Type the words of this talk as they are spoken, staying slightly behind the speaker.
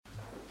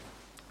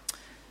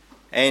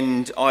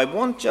And I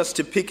want just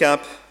to pick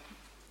up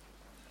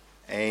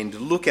and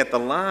look at the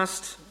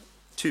last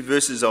two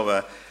verses of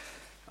a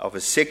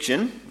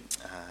section.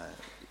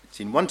 It's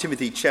in 1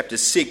 Timothy chapter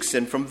 6,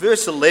 and from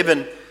verse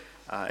 11,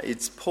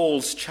 it's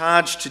Paul's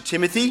charge to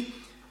Timothy,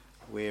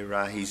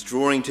 where he's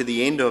drawing to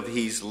the end of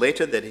his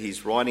letter that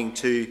he's writing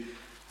to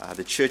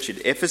the church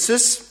at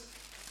Ephesus,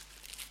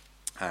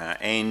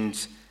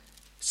 and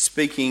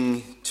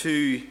speaking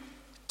to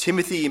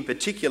Timothy in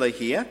particular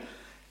here,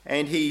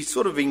 and he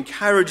sort of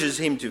encourages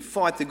him to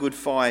fight the good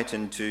fight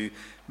and to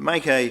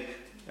make to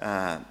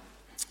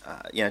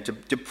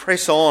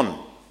press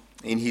on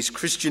in his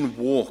Christian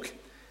walk.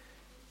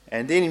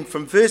 And then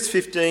from verse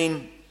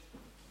 15,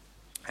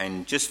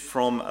 and just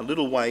from a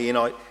little way in,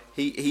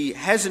 he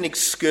has an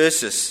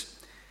excursus,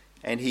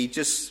 and he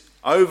just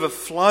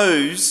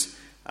overflows.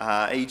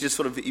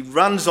 He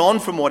runs on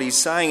from what he's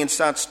saying and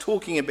starts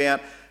talking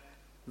about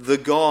the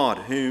God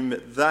whom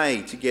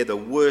they together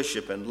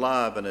worship and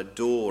love and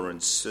adore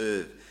and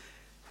serve.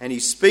 And he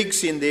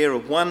speaks in there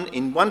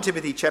in 1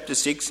 Timothy chapter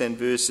 6 and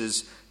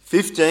verses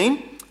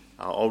 15.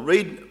 I'll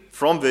read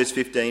from verse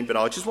 15, but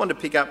I just want to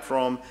pick up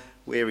from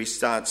where he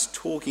starts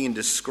talking and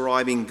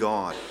describing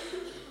God.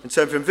 And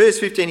so from verse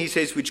 15 he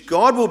says, which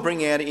God will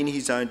bring out in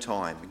his own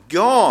time.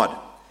 God,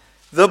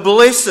 the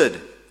blessed,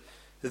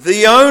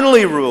 the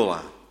only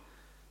ruler,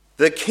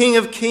 the King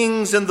of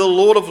kings and the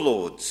Lord of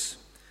lords,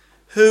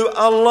 who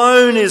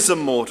alone is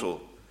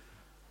immortal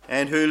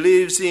and who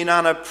lives in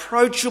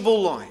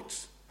unapproachable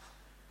light,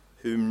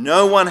 whom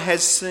no one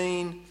has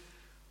seen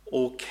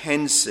or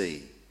can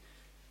see.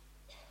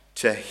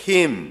 To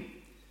him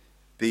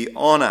be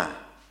honour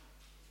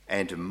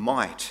and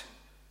might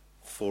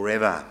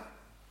forever.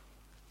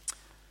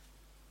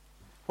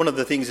 One of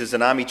the things as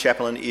an army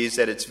chaplain is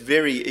that it's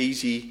very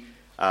easy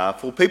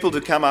for people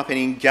to come up and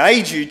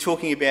engage you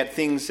talking about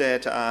things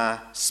that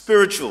are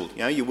spiritual. You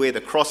know, you wear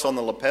the cross on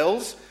the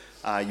lapels,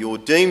 you're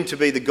deemed to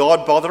be the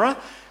God botherer,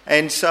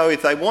 and so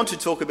if they want to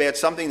talk about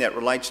something that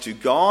relates to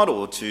God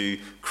or to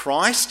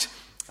Christ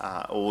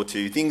or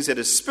to things that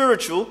are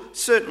spiritual,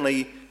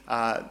 certainly,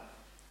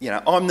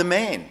 I'm the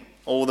man,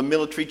 or the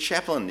military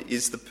chaplain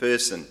is the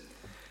person.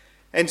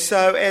 And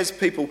so as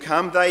people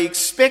come, they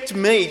expect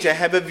me to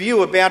have a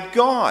view about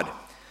God.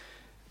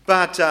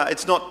 But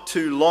it's not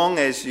too long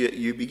as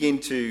you begin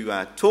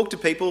to talk to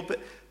people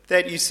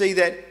that you see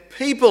that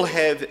people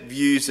have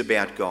views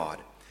about God.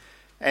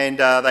 And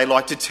they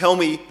like to tell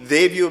me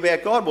their view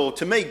about God. Well,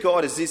 to me,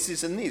 God is this,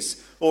 this and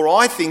this. Or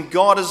I think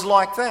God is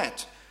like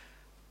that.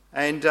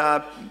 And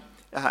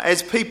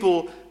as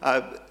people,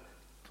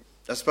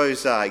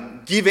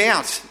 give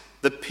out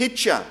the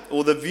picture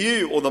or the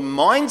view or the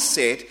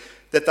mindset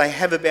that they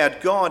have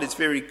about God, it's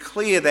very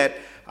clear that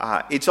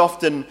it's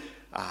often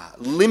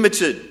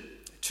limited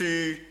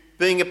to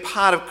being a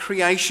part of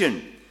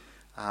creation,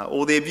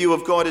 or their view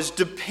of God is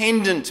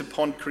dependent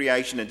upon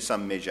creation in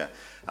some measure.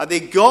 Their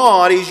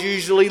God is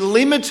usually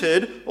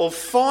limited or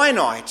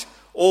finite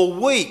or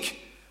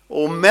weak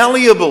or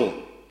malleable.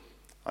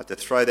 I have to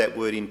throw that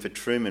word in for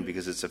Truman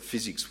because it's a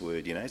physics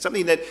word,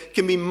 something that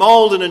can be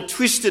moulded and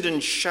twisted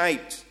and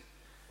shaped.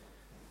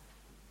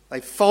 They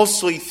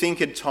falsely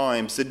think at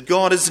times that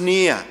God is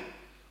near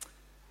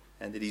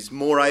and that he's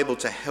more able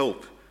to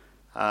help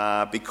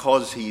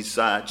because he's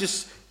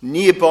just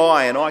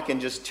nearby and I can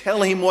just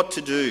tell him what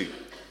to do.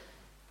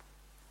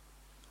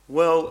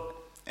 Well,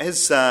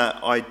 as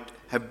I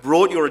have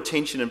brought your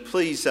attention, and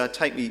please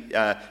take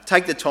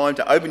the time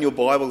to open your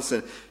Bibles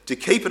and to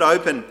keep it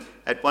open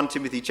at 1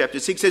 Timothy chapter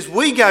 6. As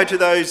we go to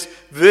those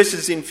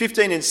verses in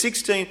 15 and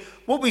 16,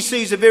 what we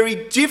see is a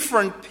very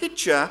different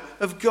picture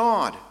of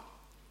God.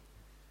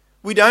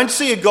 We don't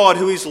see a God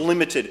who is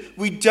limited.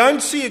 We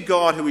don't see a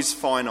God who is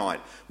finite.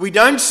 We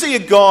don't see a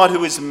God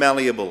who is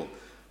malleable.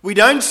 We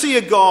don't see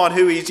a God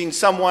who is in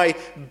some way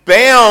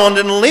bound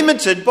and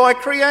limited by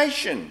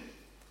creation.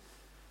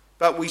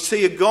 But we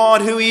see a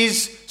God who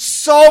is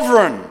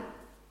sovereign,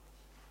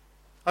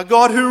 a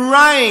God who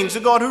reigns,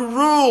 a God who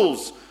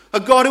rules, a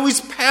God who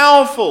is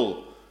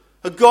powerful,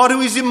 a God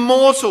who is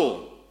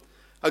immortal,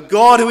 a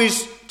God who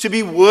is to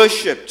be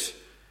worshipped,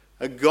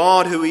 a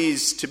God who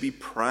is to be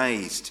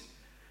praised.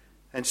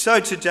 And so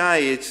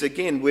today,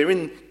 we're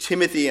in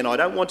Timothy, and I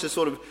don't want to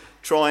sort of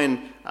try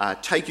and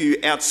take you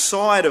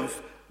outside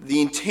of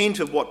the intent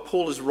of what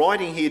Paul is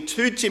writing here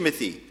to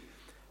Timothy.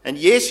 And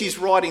yes, he's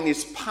writing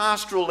this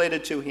pastoral letter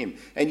to him.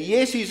 And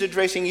yes, he's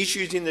addressing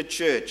issues in the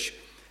church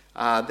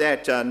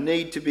that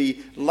need to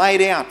be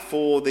laid out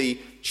for the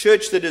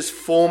church that is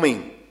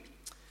forming.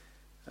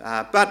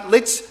 But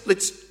let's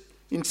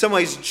in some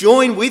ways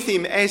join with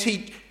him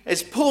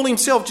as Paul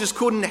himself just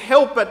couldn't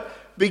help but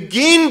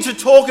begin to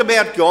talk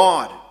about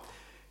God.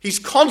 He's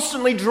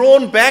constantly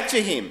drawn back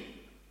to him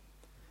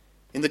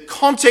in the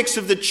context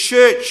of the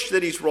church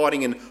that he's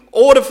writing, in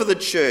order for the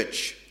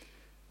church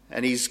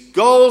and his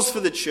goals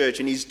for the church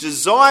and his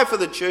desire for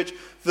the church.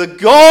 The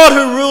God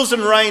who rules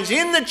and reigns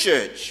in the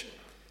church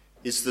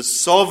is the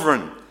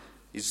sovereign,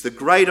 is the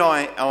great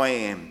I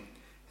am,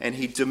 and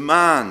he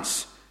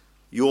demands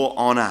your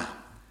honour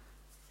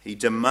He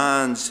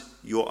demands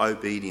your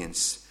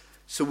obedience.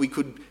 So we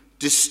could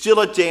distill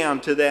it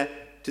down to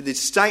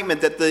this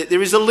statement that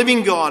there is a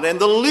living God, and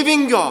the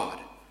living God,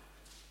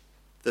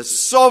 the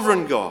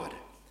sovereign God,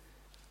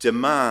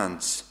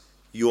 demands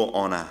your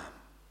honour.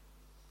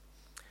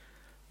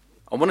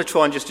 I want to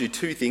try and just do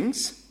two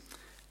things.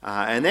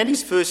 And that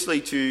is firstly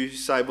to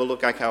say, well,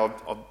 look, okay,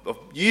 I've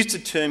used the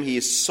term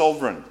here,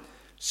 sovereign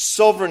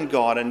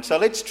God. And so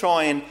let's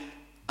try and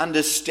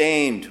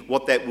understand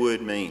what that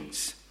word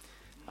means.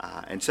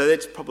 And so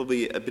that's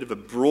probably a bit of a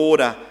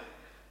broader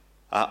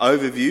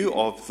overview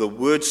of the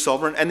word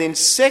sovereign. And then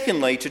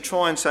secondly, to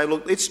try and say,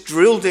 look, let's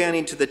drill down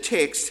into the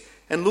text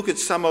and look at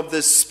some of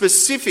the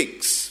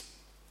specifics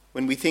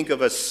when we think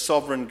of a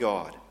sovereign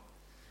God.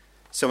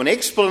 So an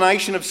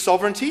explanation of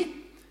sovereignty,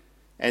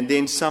 and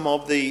then some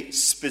of the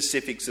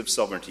specifics of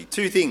sovereignty.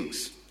 Two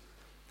things.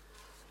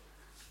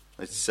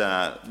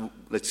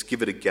 Let's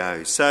give it a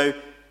go. So,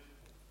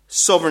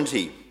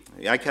 sovereignty.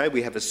 Okay,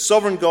 we have a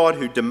sovereign God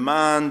who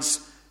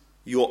demands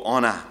your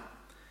honour.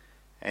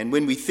 And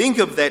when we think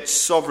of that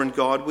sovereign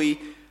God, we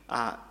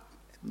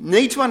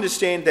need to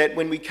understand that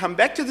when we come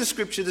back to the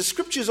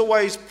Scriptures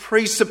always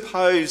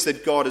presuppose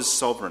that God is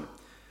sovereign.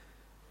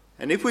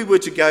 And if we were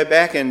to go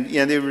back, and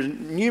there were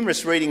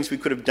numerous readings we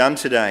could have done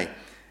today,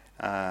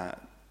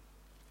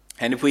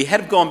 and if we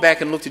had gone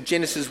back and looked at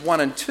Genesis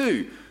 1 and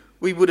 2,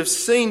 we would have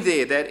seen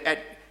there that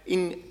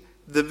in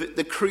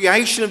the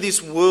creation of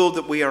this world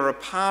that we are a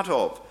part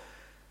of,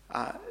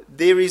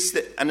 there is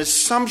an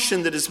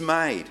assumption that is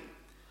made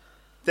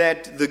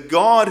that the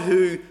God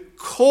who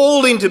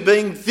called into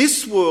being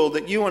this world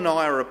that you and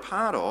I are a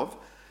part of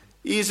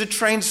is a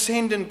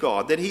transcendent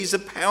God, that he's a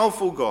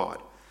powerful God,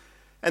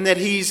 and that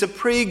he's a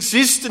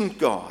pre-existent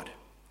God.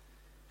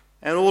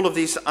 And all of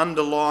this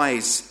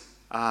underlies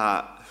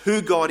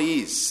who God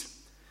is.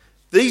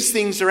 These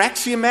things are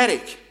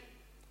axiomatic.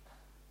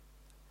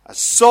 A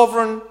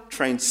sovereign,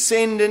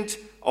 transcendent,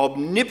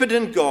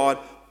 omnipotent God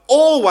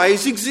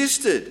always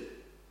existed.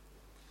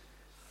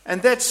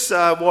 And that's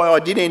why I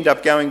did end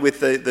up going with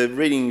the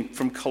reading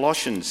from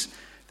Colossians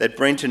that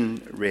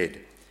Brenton read.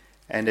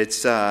 And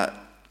it's there,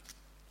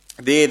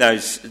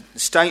 those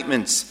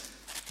statements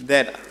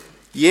that,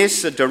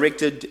 yes, are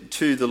directed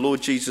to the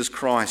Lord Jesus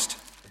Christ,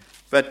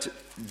 but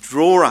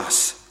draw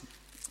us.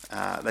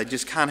 They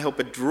just can't help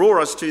but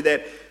draw us to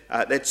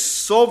that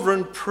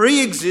sovereign,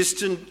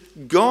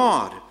 pre-existent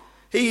God.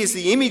 He is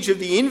the image of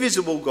the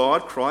invisible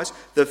God, Christ,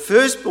 the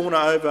firstborn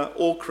over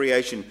all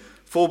creation.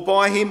 For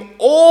by him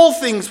all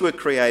things were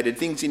created,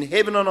 things in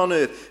heaven and on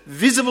earth,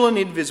 visible and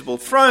invisible,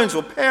 thrones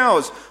or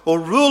powers or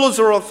rulers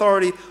or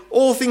authority.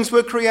 All things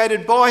were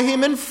created by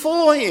him and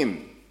for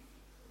him.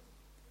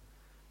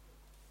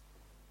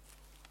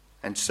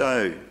 And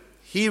so,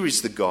 here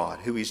is the God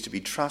who is to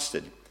be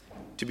trusted,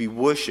 to be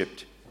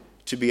worshipped,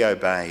 to be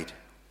obeyed.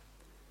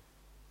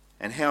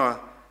 And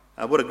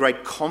what a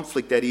great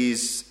conflict that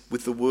is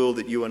with the world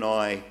that you and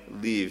I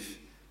live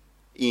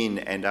in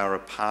and are a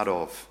part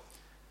of.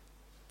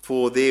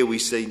 For there we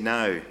see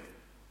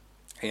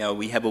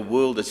we have a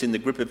world that's in the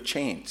grip of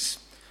chance,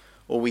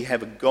 or we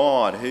have a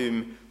God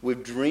whom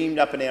we've dreamed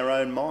up in our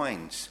own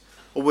minds,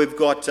 or we've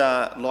got,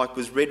 like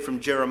was read from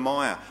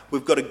Jeremiah,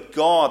 we've got a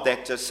God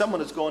that someone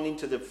has gone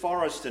into the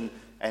forest and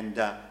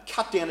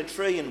cut down a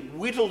tree and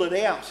whittled it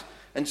out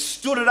and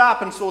stood it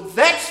up and thought,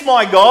 that's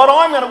my God,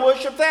 I'm going to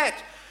worship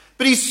that.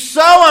 But he's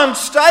so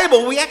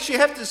unstable, we actually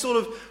have to sort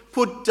of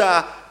put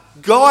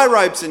guy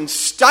ropes and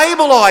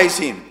stabilise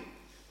him.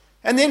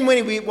 And then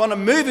when we want to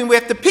move him, we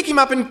have to pick him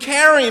up and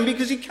carry him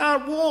because he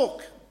can't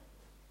walk.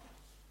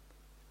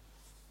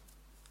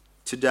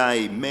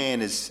 Today,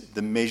 man is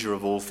the measure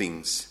of all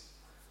things,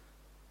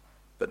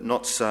 but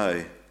not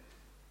so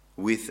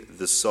with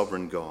the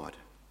sovereign God.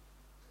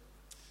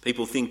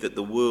 People think that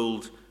the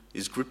world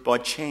is gripped by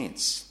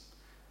chance.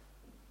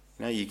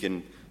 You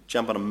can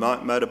jump on a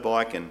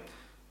motorbike and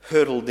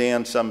hurtle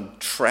down some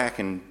track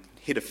and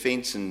hit a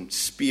fence and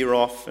spear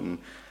off and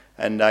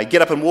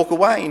get up and walk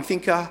away and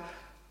think,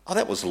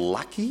 that was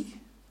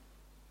lucky.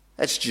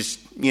 That's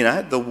just,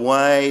 the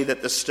way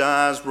that the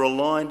stars were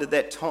aligned at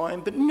that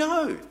time. But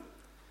no,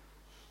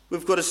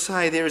 we've got to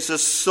say there is a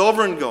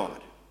sovereign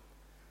God.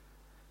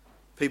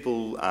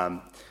 People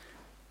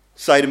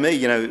say to me,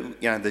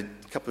 the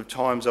couple of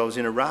times I was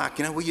in Iraq,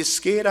 were you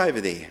scared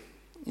over there?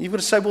 You've got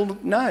to say, well,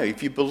 no,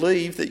 if you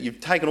believe that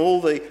you've taken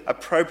all the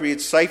appropriate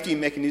safety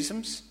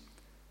mechanisms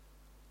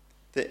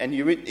and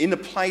you're in the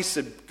place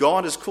that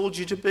God has called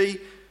you to be,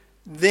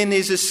 then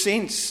there's a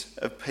sense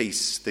of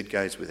peace that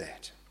goes with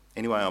that.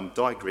 Anyway, I'm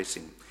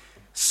digressing.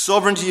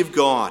 Sovereignty of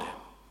God.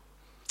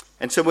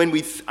 And so when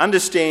we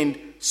understand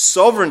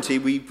sovereignty,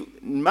 we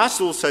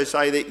must also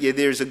say that,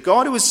 there is a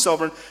God who is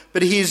sovereign,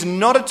 but he is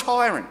not a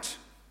tyrant.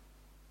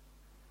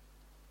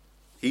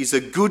 He's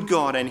a good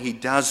God and he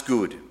does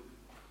good.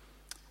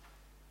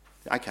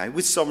 Okay,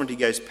 with sovereignty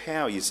goes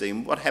power, you see.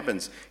 And what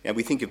happens?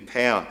 We think of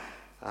power.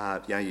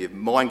 Your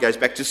mind goes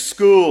back to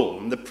school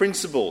and the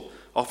principal.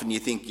 Often you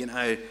think,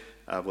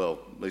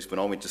 at least when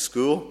I went to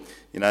school,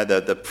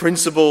 the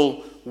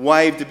principal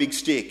waved a big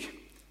stick,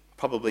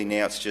 Probably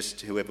now it's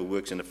just whoever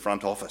works in the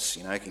front office,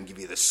 can give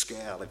you the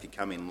scowl if you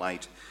come in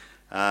late.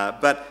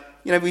 But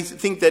we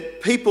think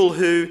that people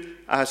who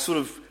are sort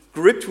of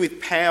gripped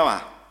with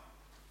power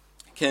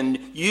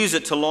can use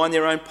it to line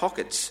their own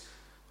pockets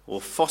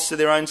or foster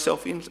their own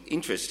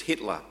self-interest.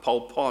 Hitler,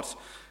 Pol Pot,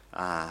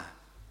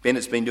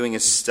 Bennett's been doing a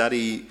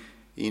study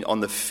on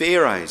the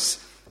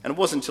Pharaohs. And it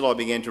wasn't until I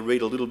began to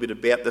read a little bit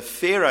about the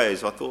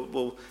Pharaohs, I thought,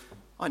 well,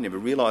 I never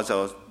realised I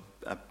was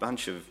a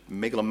bunch of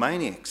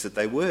megalomaniacs that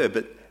they were.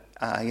 But,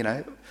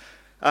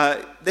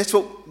 that's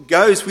what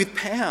goes with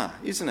power,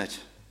 isn't it?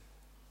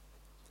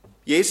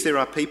 Yes, there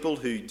are people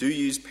who do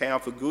use power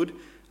for good,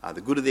 the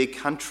good of their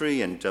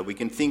country, and we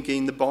can think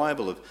in the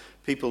Bible of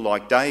people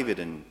like David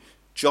and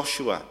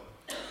Joshua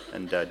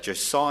and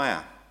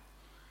Josiah.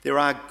 There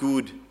are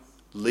good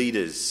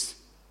leaders.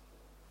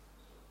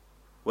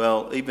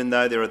 Well, even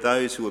though there are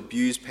those who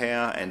abuse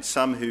power and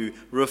some who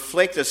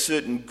reflect a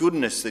certain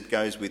goodness that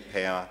goes with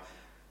power,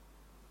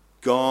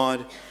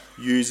 God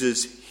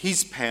uses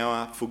his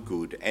power for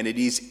good, and it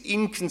is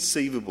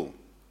inconceivable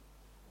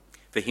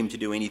for him to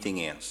do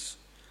anything else.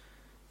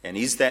 And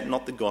is that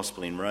not the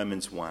gospel in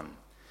Romans 1?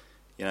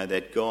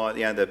 That God,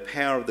 the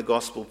power of the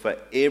gospel for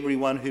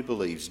everyone who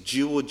believes,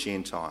 Jew or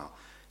Gentile,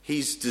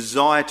 his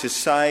desire to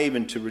save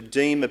and to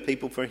redeem a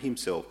people for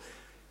himself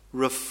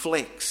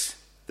reflects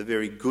the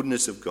very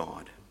goodness of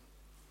God.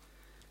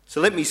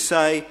 So let me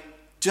say,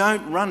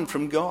 don't run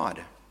from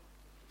God.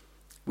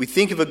 We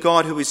think of a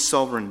God who is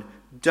sovereign.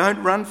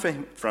 Don't run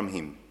from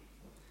him.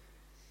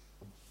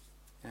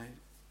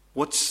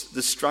 What's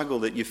the struggle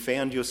that you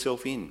found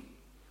yourself in?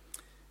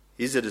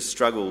 Is it a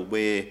struggle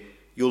where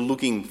you're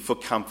looking for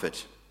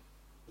comfort,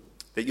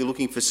 that you're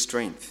looking for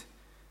strength,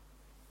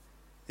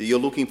 that you're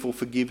looking for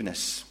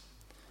forgiveness,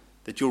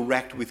 that you're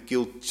racked with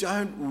guilt?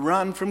 Don't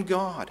run from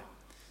God,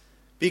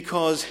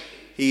 because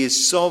he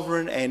is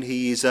sovereign and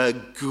he is a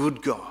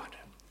good God.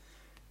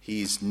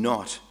 He is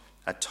not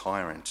a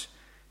tyrant,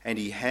 and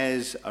he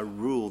has a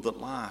rule that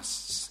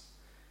lasts.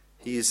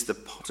 He is the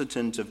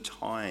potentate of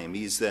time.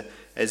 He is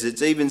as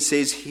it even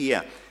says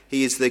here,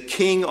 he is the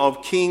King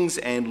of kings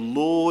and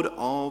Lord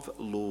of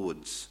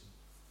lords.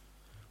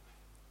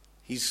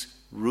 His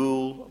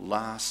rule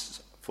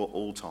lasts for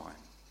all time.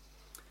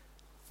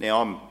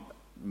 Now, I'm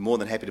more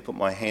than happy to put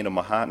my hand on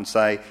my heart and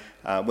say,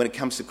 when it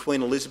comes to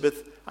Queen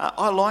Elizabeth,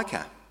 I like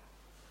her.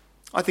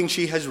 I think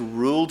she has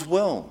ruled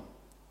well.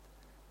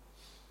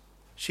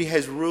 She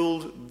has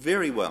ruled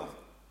very well.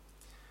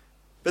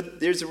 But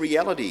there's a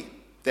reality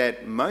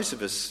that most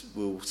of us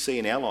will see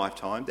in our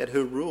lifetime, that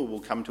her rule will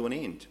come to an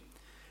end.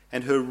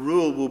 And her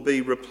rule will be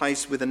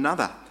replaced with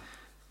another,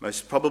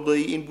 most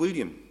probably in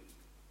William.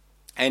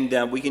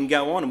 And we can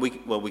go on and we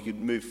could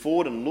move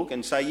forward and look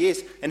and say,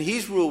 yes, and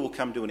his rule will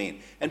come to an end.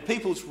 And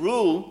people's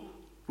rule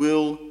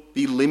will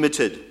be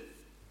limited.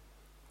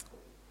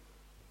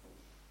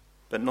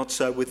 But not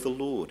so with the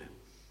Lord.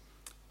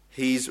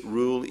 His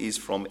rule is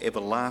from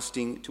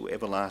everlasting to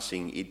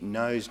everlasting. It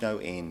knows no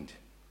end.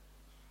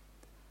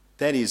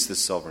 That is the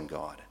sovereign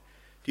God.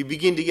 You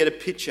begin to get a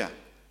picture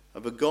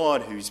of a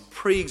God who's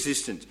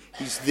pre-existent.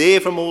 He's there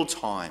from all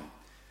time.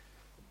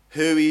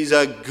 Who is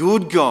a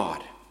good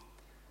God.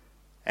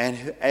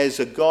 And as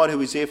a God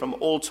who is there from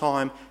all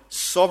time,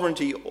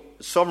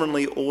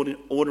 sovereignly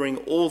ordering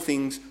all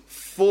things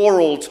for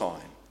all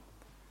time.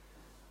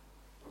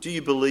 Do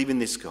you believe in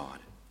this God?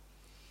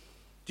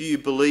 Do you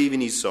believe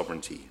in his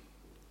sovereignty?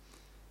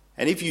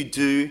 And if you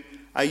do,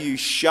 are you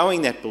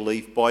showing that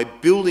belief by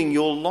building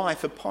your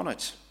life upon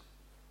it?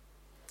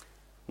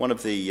 One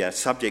of the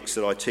subjects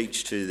that I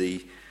teach to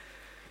the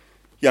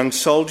young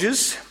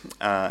soldiers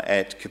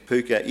at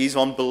Kapuka is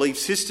on belief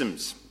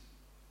systems.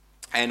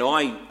 And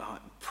I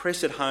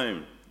press it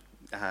home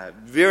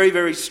very,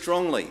 very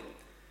strongly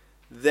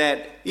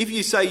that if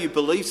you say you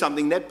believe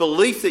something, that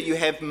belief that you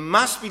have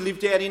must be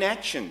lived out in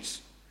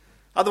actions.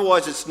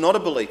 Otherwise, it's not a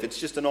belief, it's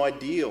just an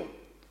ideal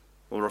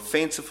or a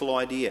fanciful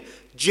idea.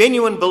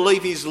 Genuine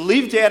belief is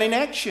lived out in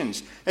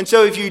actions. And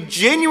so if you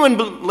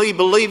genuinely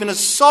believe in a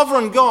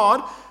sovereign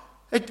God,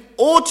 it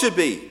ought to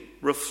be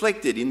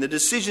reflected in the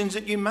decisions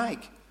that you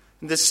make,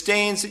 in the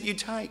stands that you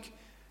take,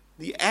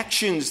 the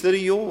actions that are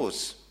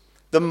yours,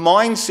 the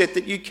mindset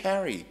that you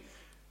carry,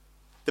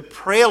 the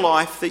prayer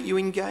life that you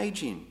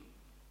engage in.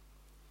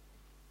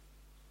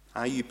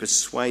 Are you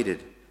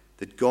persuaded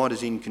that God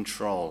is in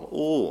control,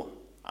 or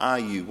are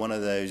you one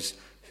of those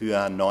who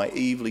are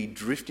naively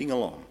drifting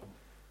along,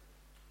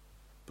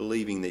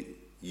 believing that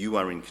you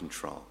are in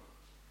control?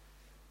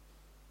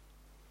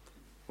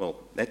 Well,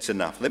 that's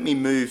enough. Let me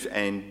move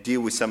and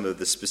deal with some of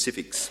the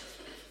specifics.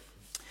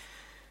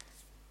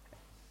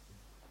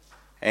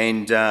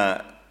 And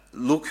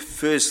look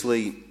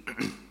firstly,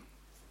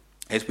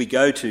 as we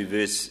go to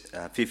verse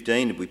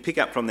 15, we pick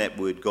up from that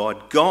word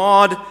God,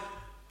 God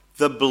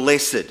the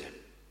blessed.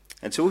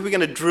 And so if we're going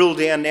to drill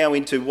down now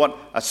into what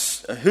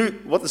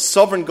the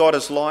sovereign God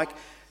is like,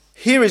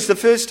 here is the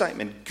first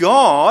statement.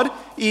 God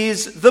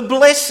is the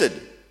blessed.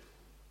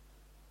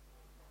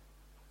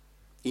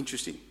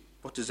 Interesting.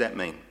 What does that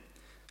mean?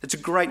 It's a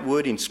great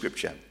word in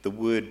Scripture, the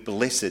word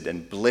blessed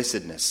and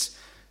blessedness.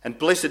 And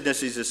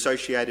blessedness is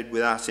associated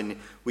with us, and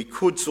we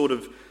could sort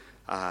of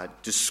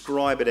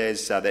describe it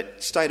as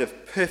that state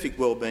of perfect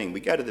well-being. We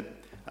go to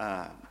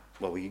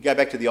we go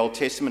back to the Old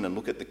Testament and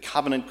look at the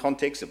covenant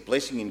context of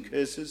blessing and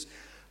curses.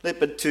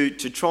 But to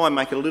try and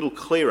make it a little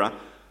clearer,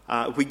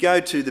 if we go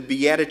to the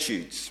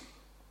Beatitudes,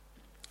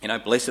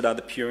 blessed are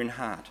the pure in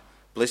heart,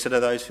 blessed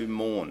are those who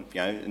mourn,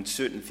 and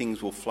certain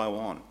things will flow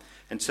on.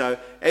 And so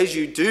as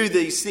you do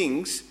these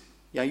things,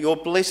 you're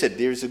blessed.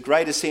 There is a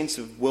greater sense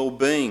of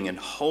well-being and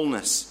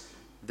wholeness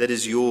that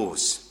is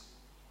yours.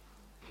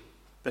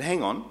 But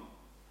hang on,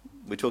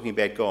 we're talking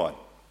about God.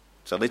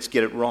 So let's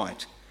get it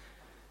right.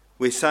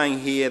 We're saying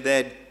here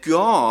that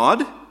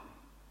God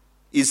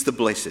is the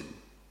blessed.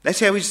 That's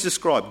how he's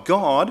described.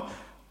 God,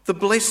 the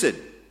blessed.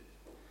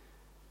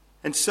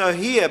 And so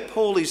here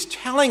Paul is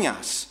telling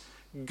us,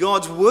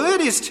 God's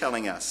word is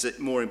telling us,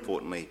 more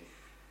importantly,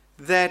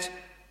 that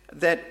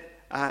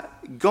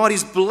God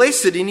is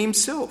blessed in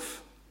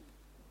himself,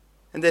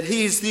 and that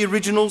he is the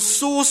original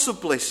source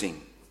of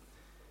blessing,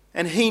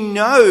 and he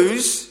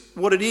knows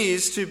what it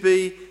is to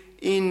be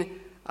in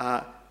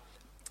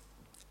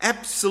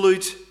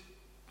absolute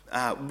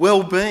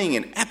well-being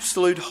and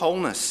absolute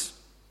wholeness.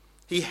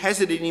 He has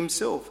it in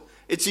himself.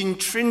 It's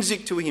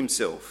intrinsic to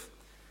himself.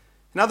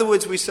 In other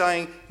words, we're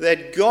saying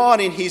that God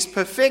in his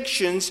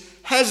perfections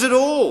has it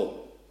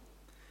all.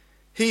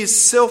 He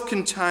is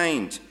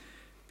self-contained,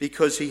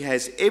 because he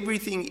has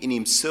everything in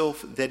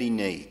himself that he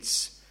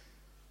needs.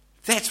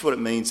 That's what it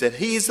means that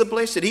he is the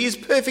blessed. He is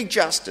perfect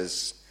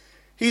justice.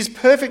 He is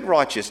perfect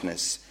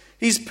righteousness.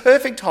 He is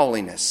perfect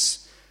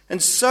holiness.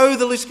 And so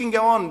the list can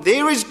go on.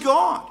 There is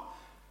God.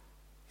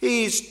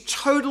 He is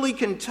totally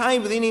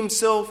contained within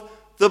himself,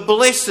 the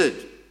blessed.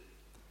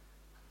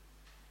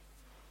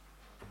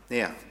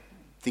 Now,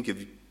 think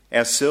of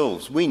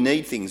ourselves. We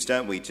need things,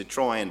 don't we, to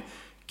try and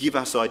give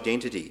us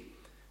identity,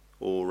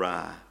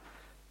 or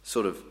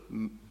sort of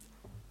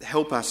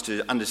help us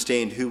to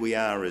understand who we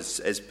are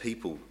as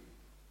people.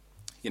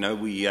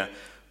 We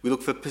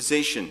look for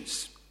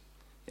possessions.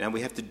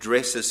 We have to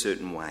dress a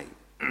certain way.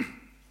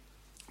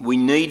 We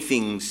need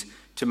things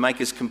to make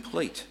us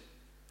complete.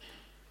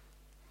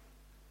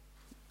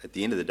 At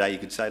the end of the day, you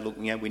could say, look,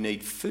 we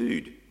need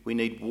food, we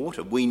need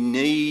water, we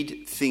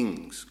need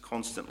things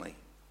constantly.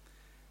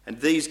 And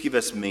these give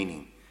us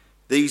meaning.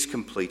 These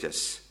complete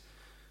us.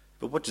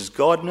 But what does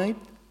God need?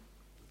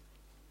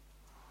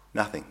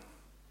 Nothing.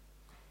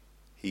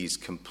 He's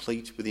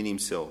complete within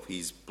himself.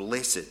 He's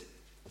blessed.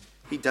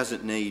 He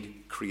doesn't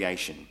need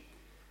creation.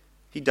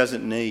 He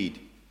doesn't need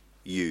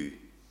you.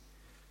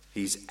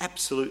 He's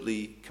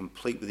absolutely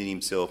complete within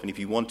himself. And if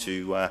you want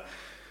to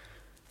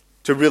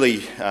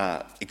really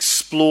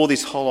explore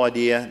this whole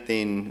idea,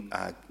 then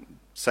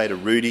say to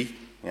Rudy,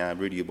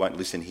 Rudy won't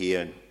listen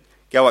here,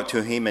 go up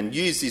to him and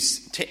use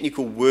this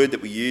technical word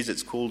that we use.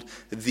 It's called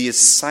the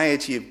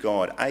aseity of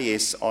God,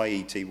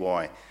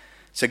 A-S-I-E-T-Y.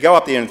 So go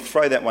up there and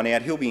throw that one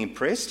out. He'll be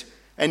impressed.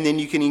 And then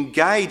you can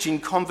engage in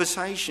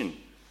conversation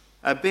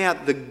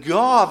about the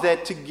God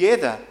that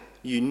together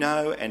you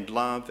know and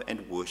love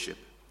and worship.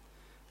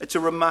 It's a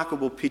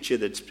remarkable picture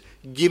that's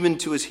given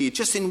to us here,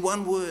 just in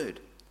one word.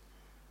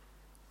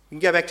 You can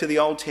go back to the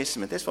Old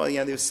Testament. That's why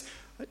I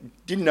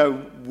didn't know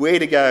where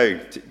to go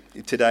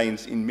today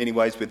in many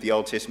ways with the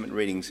Old Testament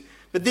readings.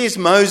 But there's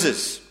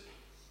Moses,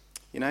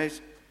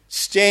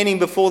 standing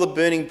before the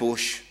burning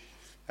bush,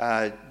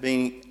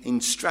 being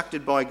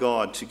instructed by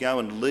God to go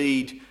and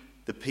lead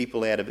the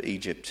people out of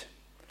Egypt.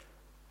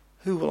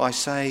 Who will I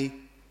say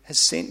has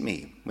sent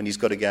me? When he's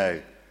got to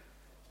go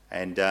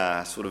and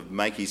sort of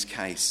make his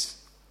case.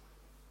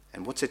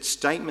 And what's that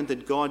statement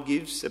that God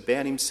gives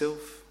about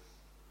himself?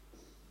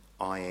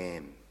 I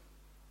am.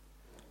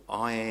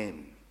 I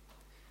am.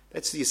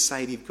 That's the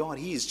aseity of God.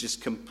 He is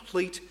just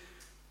complete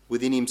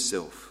within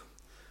himself.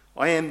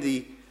 I am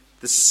the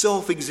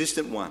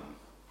self-existent one.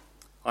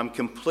 I'm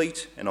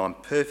complete and I'm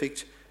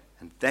perfect,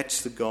 and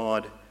that's the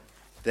God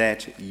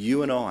that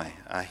you and I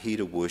are here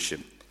to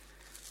worship.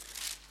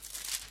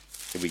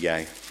 Here we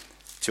go.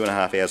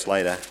 2.5 hours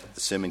later,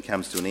 the sermon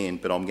comes to an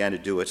end, but I'm going to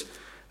do it.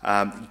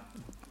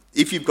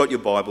 If you've got your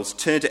Bibles,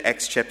 turn to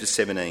Acts chapter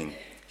 17.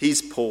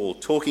 Here's Paul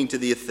talking to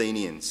the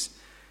Athenians.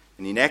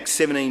 And in Acts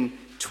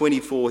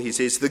 17:24, he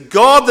says, "The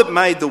God that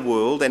made the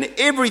world and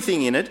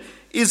everything in it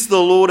is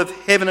the Lord of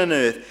heaven and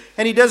earth,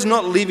 and he does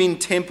not live in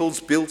temples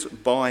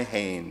built by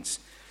hands.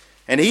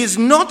 And he is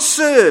not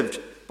served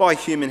by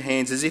human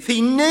hands as if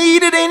he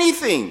needed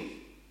anything,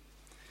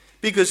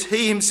 because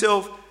he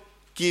himself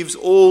gives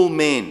all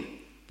men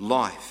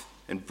life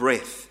and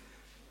breath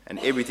and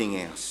everything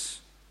else.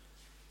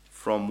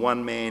 From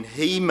one man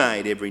he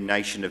made every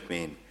nation of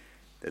men,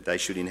 that they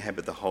should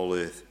inhabit the whole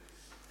earth."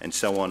 And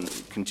so on.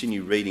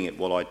 Continue reading it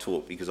while I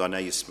talk, because I know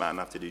you're smart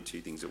enough to do two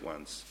things at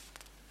once.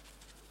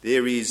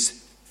 There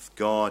is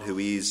God who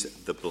is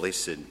the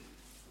blessed.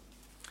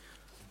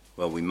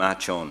 Well, we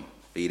march on,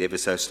 be it ever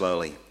so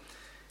slowly.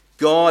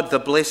 God the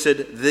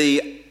blessed,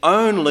 the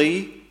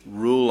only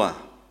ruler.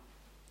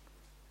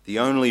 The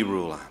only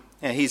ruler.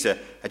 Now, here's a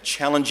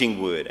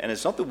challenging word, and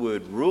it's not the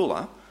word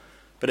ruler,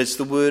 but it's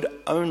the word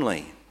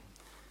only.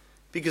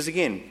 Because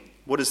again,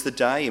 what is the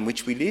day in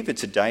which we live?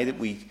 It's a day that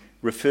we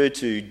refer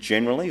to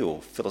generally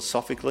or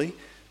philosophically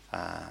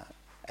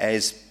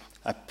as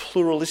a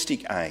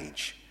pluralistic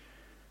age.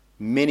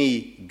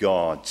 Many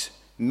gods,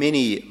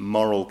 many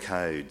moral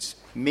codes,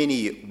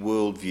 many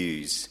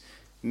worldviews,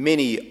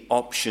 many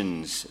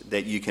options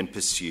that you can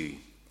pursue.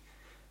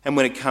 And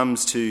when it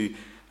comes to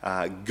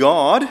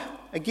God,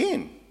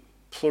 again,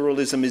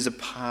 pluralism is a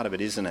part of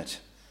it, isn't it?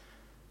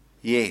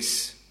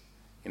 Yes,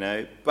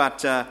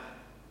 but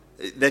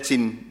that's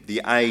in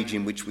the age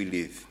in which we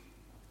live.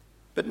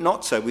 But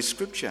not so with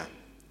Scripture.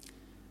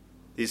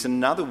 There's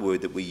another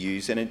word that we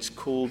use, and it's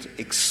called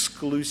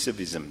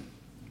exclusivism.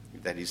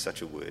 If that is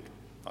such a word.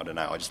 I don't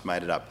know, I just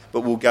made it up.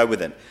 But we'll go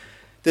with it.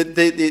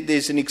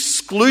 There's an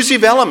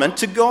exclusive element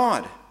to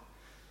God.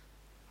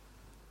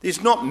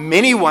 There's not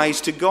many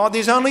ways to God,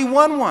 there's only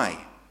one way.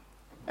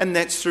 And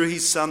that's through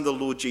his Son, the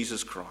Lord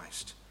Jesus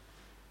Christ.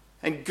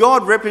 And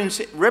God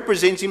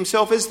represents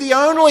himself as the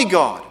only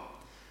God,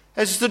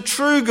 as the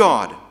true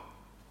God.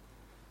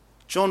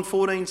 John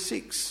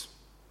 14:6.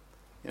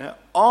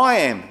 I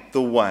am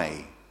the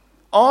way.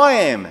 I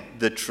am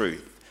the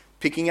truth.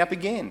 Picking up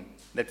again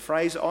that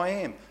phrase, I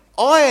am.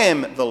 I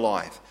am the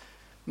life.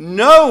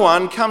 No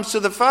one comes to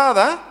the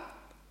Father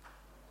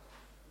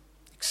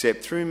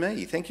except through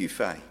me. Thank you,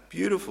 Faye.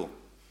 Beautiful.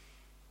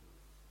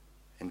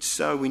 And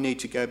so we need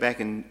to go back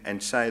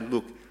and say,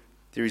 look,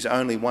 there is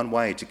only one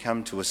way to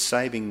come to a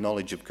saving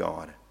knowledge of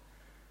God.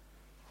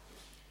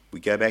 We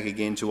go back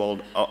again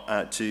to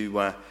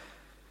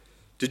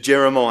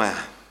Jeremiah,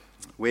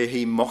 where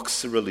he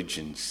mocks the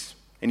religions,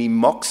 and he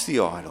mocks the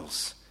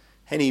idols,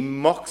 and he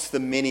mocks the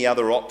many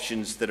other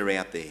options that are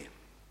out there.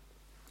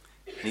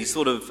 And he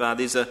sort of,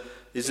 there's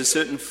a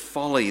certain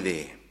folly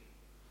there.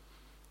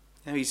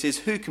 Now he says,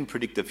 who can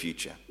predict the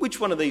future? Which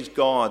one of these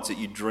gods that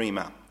you dream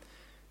up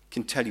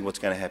can tell you what's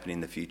going to happen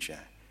in the future?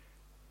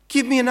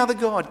 Give me another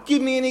God.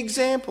 Give me an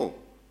example.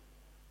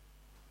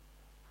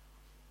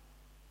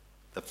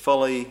 The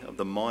folly of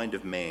the mind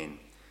of man,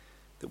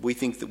 that we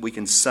think that we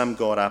can sum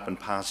God up and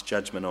pass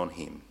judgment on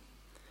him.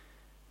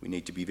 We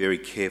need to be very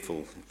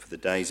careful for the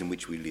days in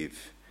which we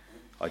live.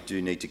 I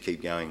do need to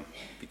keep going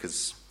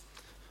because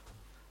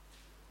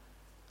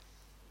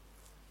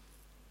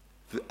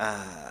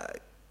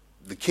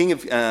the King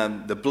of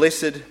the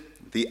blessed,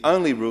 the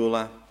only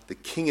ruler, the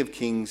King of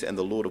kings and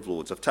the Lord of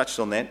lords. I've touched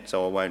on that,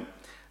 so I won't.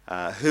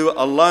 Who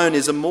alone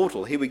is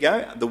immortal. Here we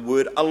go. The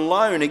word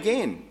alone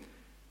again.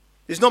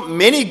 There's not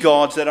many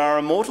gods that are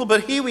immortal,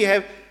 but here we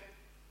have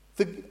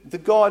the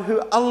God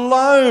who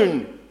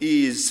alone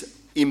is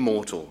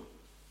immortal.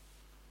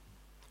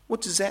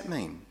 What does that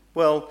mean?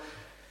 Well,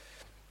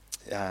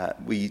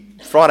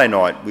 Friday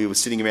night we were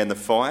sitting around the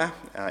fire,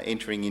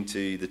 entering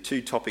into the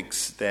two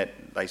topics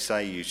that they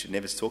say you should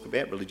never talk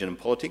about, religion and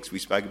politics. We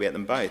spoke about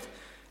them both.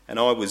 And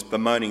I was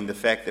bemoaning the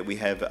fact that we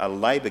have a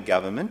Labor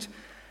government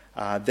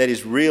that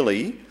is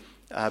really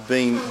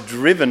being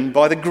driven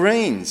by the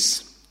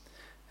Greens.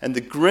 And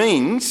the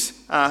Greens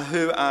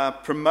who are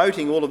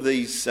promoting all of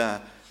these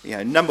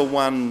number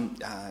one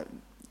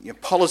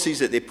policies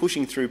that they're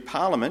pushing through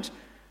Parliament,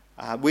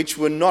 which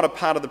were not a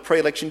part of the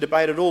pre-election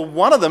debate at all.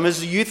 One of them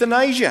is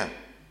euthanasia.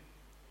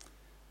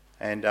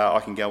 And I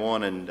can go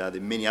on, and there are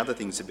many other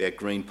things about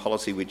green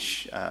policy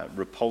which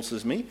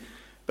repulses me.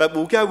 But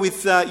we'll go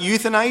with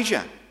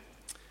euthanasia.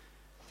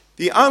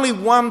 The only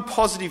one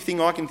positive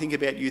thing I can think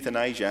about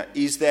euthanasia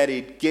is that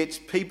it gets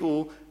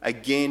people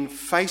again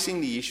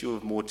facing the issue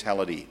of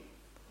mortality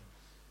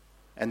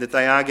and that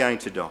they are going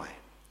to die.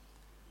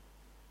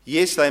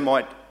 Yes, they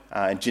might,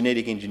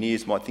 genetic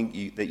engineers might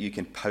think that you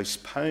can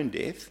postpone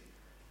death,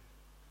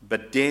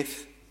 but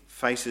death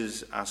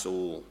faces us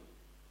all.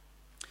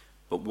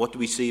 But what do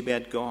we see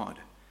about God?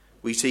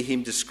 We see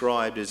him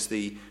described as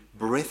the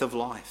breath of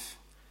life.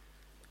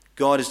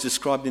 God is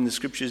described in the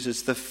scriptures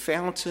as the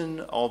fountain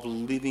of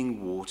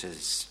living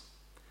waters.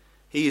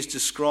 He is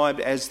described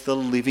as the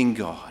living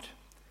God.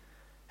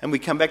 And we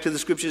come back to the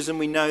scriptures and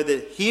we know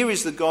that here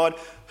is the God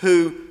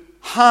who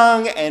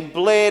hung and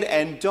bled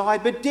and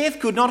died, but death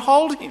could not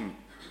hold him.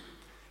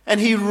 And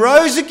he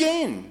rose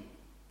again.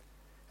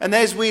 And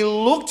as we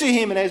look to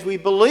him and as we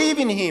believe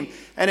in him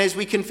and as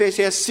we confess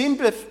our sin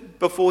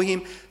before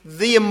him,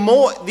 the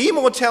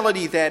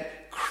immortality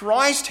that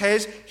Christ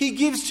has, he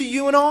gives to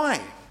you and I.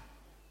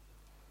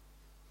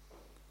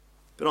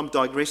 But I'm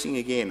digressing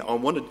again. I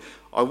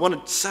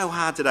wanted so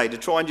hard today to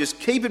try and just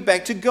keep it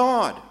back to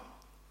God.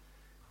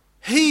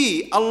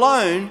 He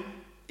alone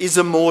is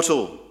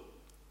immortal.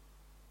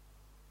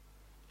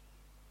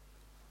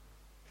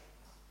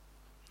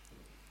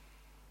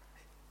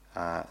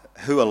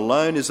 Who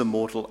alone is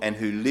immortal and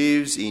who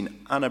lives in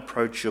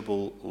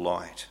unapproachable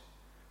light.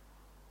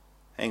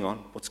 Hang on,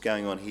 what's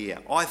going on here?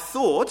 I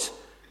thought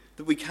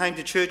that we came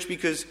to church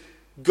because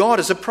God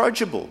is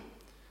approachable,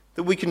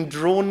 that we can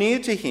draw near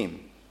to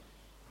him,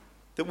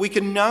 that we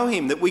can know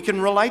him, that we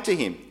can relate to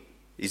him.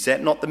 Is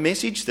that not the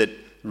message that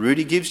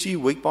Rudy gives to you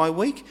week by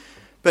week?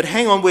 But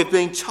hang on, we're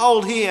being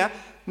told here,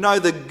 no,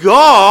 the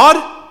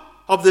God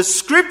of the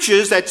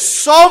Scriptures, that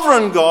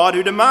sovereign God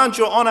who demands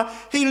your honour,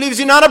 he lives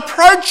in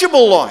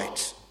unapproachable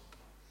light.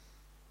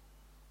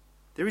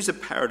 There is a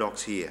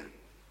paradox here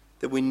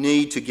that we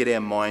need to get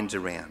our minds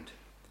around.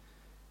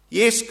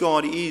 Yes,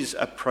 God is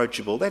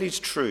approachable. That is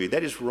true.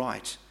 That is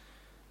right.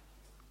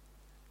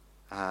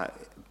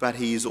 But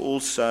he is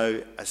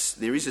also,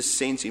 there is a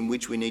sense in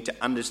which we need to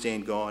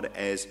understand God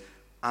as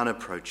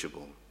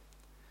unapproachable.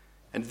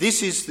 And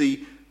this is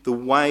the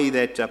way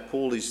that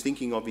Paul is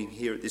thinking of him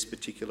here at this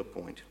particular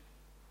point.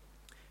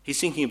 He's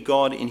thinking of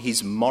God in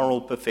his moral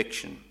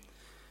perfection.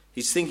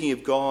 He's thinking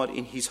of God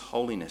in his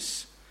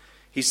holiness.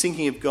 He's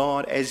thinking of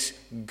God as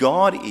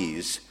God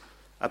is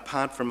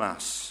apart from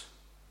us.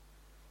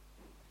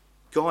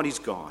 God is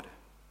God.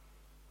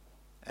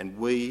 And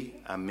we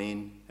are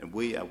men, and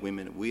we are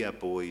women, we are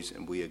boys,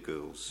 and we are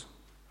girls.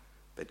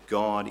 But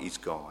God is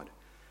God.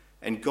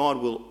 And God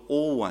will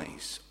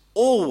always,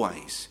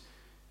 always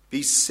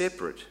be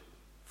separate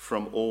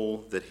from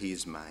all that he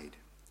has made.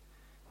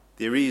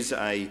 There is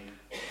a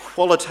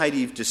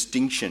qualitative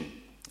distinction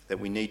that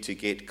we need to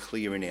get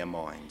clear in our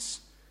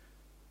minds.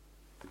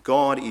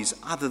 God is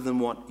other than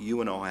what you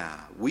and I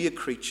are. We are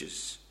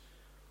creatures.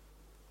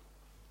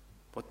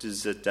 What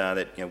does it,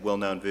 that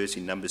well-known verse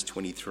in Numbers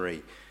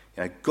 23?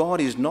 God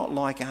is not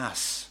like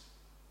us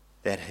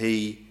that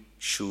he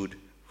should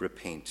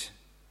repent.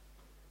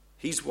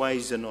 His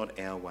ways are not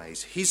our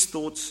ways. His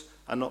thoughts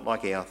are not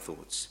like our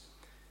thoughts.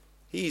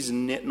 He is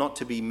not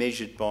to be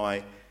measured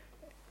by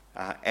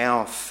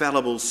our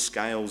fallible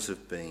scales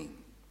of being.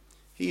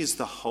 He is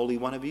the Holy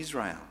One of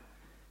Israel.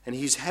 And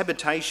his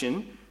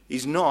habitation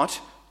is not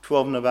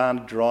 12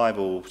 Nirvana Drive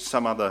or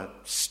some other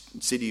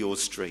city or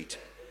street.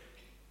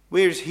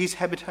 Where is his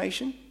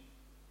habitation?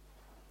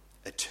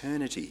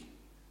 Eternity.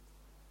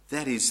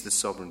 That is the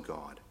sovereign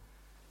God.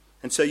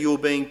 And so you're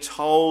being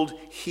told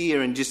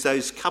here in just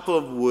those couple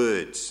of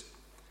words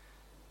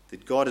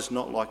that God is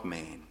not like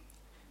man.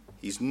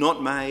 He's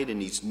not made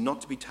and he's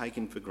not to be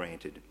taken for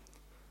granted.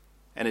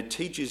 And it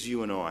teaches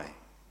you and I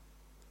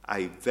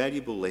a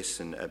valuable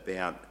lesson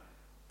about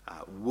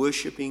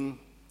worshipping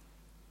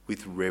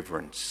with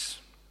reverence,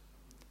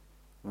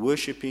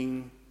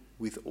 worshipping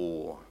with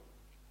awe,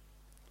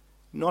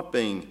 not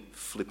being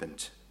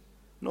flippant,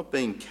 not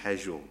being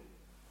casual,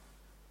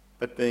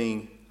 but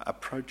being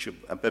approachable,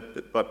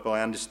 but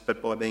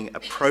by being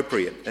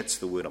appropriate. That's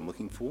the word I'm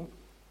looking for.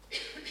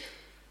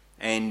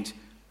 And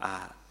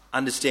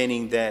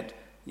understanding that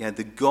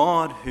the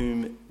God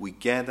whom we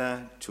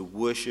gather to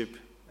worship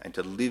and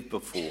to live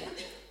before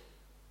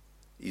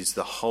is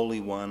the Holy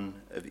One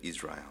of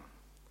Israel.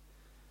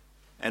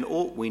 And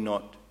ought we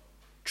not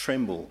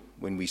tremble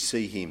when we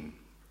see him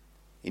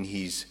in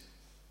his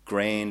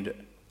grand,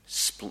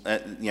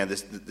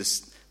 the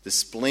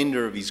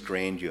splendour of his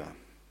grandeur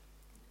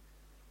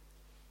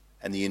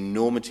and the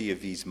enormity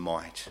of his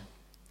might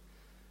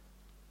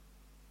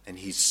and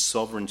his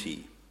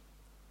sovereignty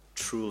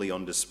truly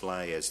on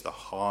display as the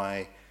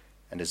high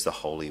and as the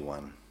Holy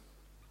One.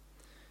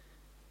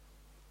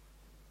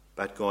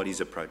 But God is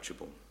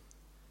approachable,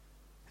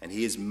 and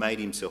he has made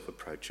himself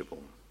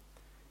approachable.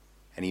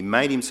 And he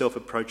made himself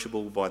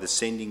approachable by the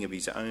sending of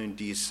his own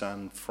dear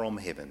Son from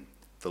heaven,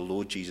 the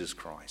Lord Jesus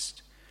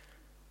Christ,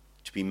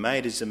 to be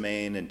made as a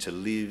man and to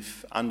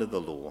live under the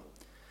law,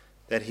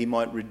 that he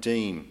might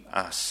redeem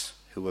us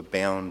who are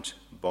bound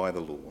by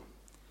the law.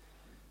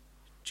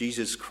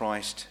 Jesus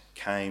Christ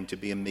came to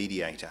be a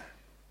mediator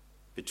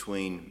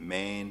between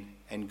man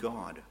and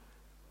God.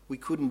 We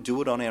couldn't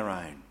do it on our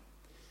own.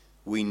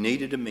 We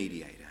needed a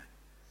mediator.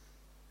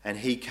 And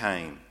he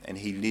came and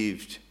he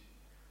lived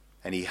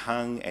and he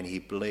hung and he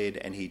bled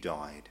and he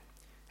died.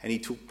 And he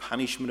took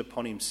punishment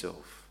upon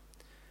himself.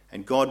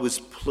 And God was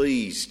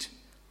pleased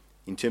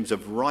in terms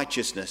of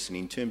righteousness and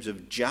in terms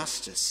of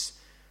justice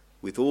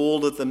with all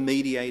that the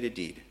mediator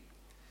did.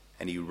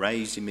 And he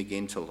raised him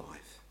again to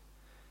life.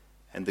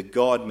 And the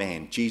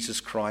God-man, Jesus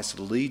Christ,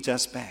 leads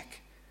us back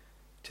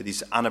to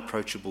this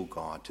unapproachable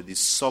God, to this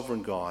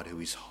sovereign God who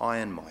is high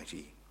and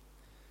mighty.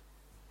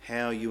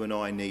 How you and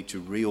I need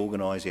to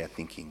reorganise our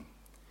thinking.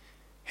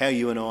 How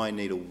you and I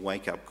need a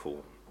wake-up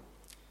call.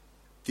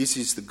 This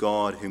is the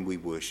God whom we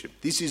worship.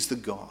 This is the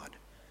God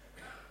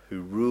who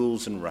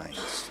rules and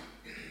reigns.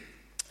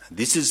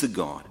 This is the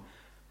God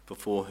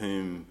before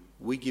whom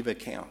we give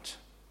account.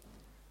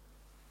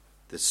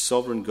 The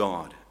sovereign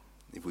God,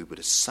 if we were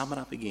to sum it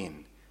up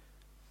again,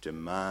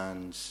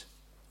 demands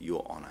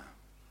your honour.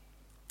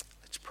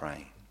 Let's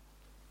pray.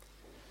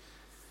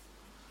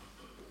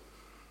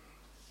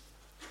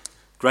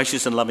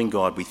 Gracious and loving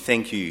God, we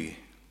thank you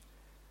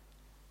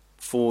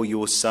for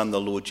your Son,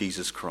 the Lord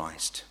Jesus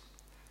Christ,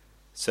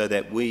 so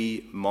that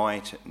we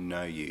might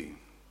know you.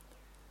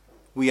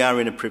 We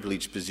are in a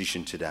privileged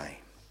position today.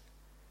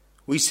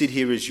 We sit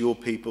here as your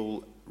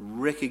people,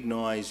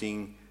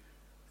 recognising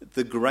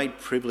the great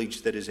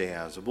privilege that is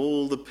ours, of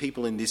all the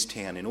people in this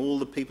town and all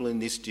the people in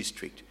this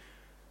district.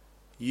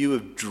 You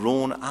have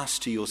drawn us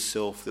to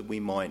yourself that we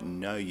might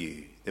know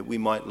you, that we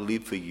might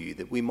live for you,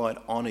 that we might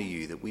honour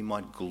you, that we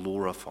might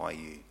glorify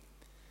you.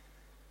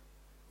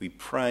 We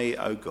pray,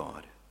 O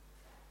God,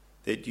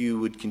 that you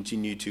would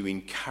continue to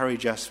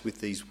encourage us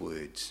with these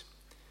words,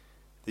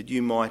 that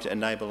you might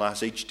enable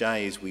us each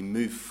day as we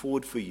move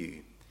forward for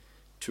you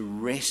to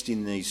rest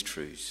in these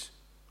truths.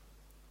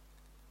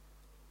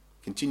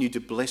 Continue to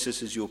bless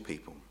us as your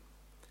people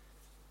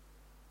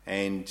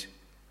and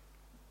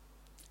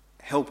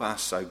help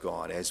us, O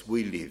God, as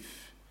we live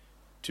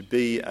to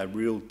be a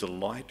real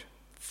delight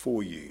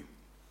for you.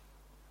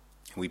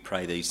 We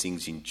pray these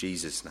things in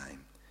Jesus'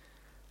 name.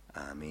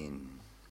 Amen.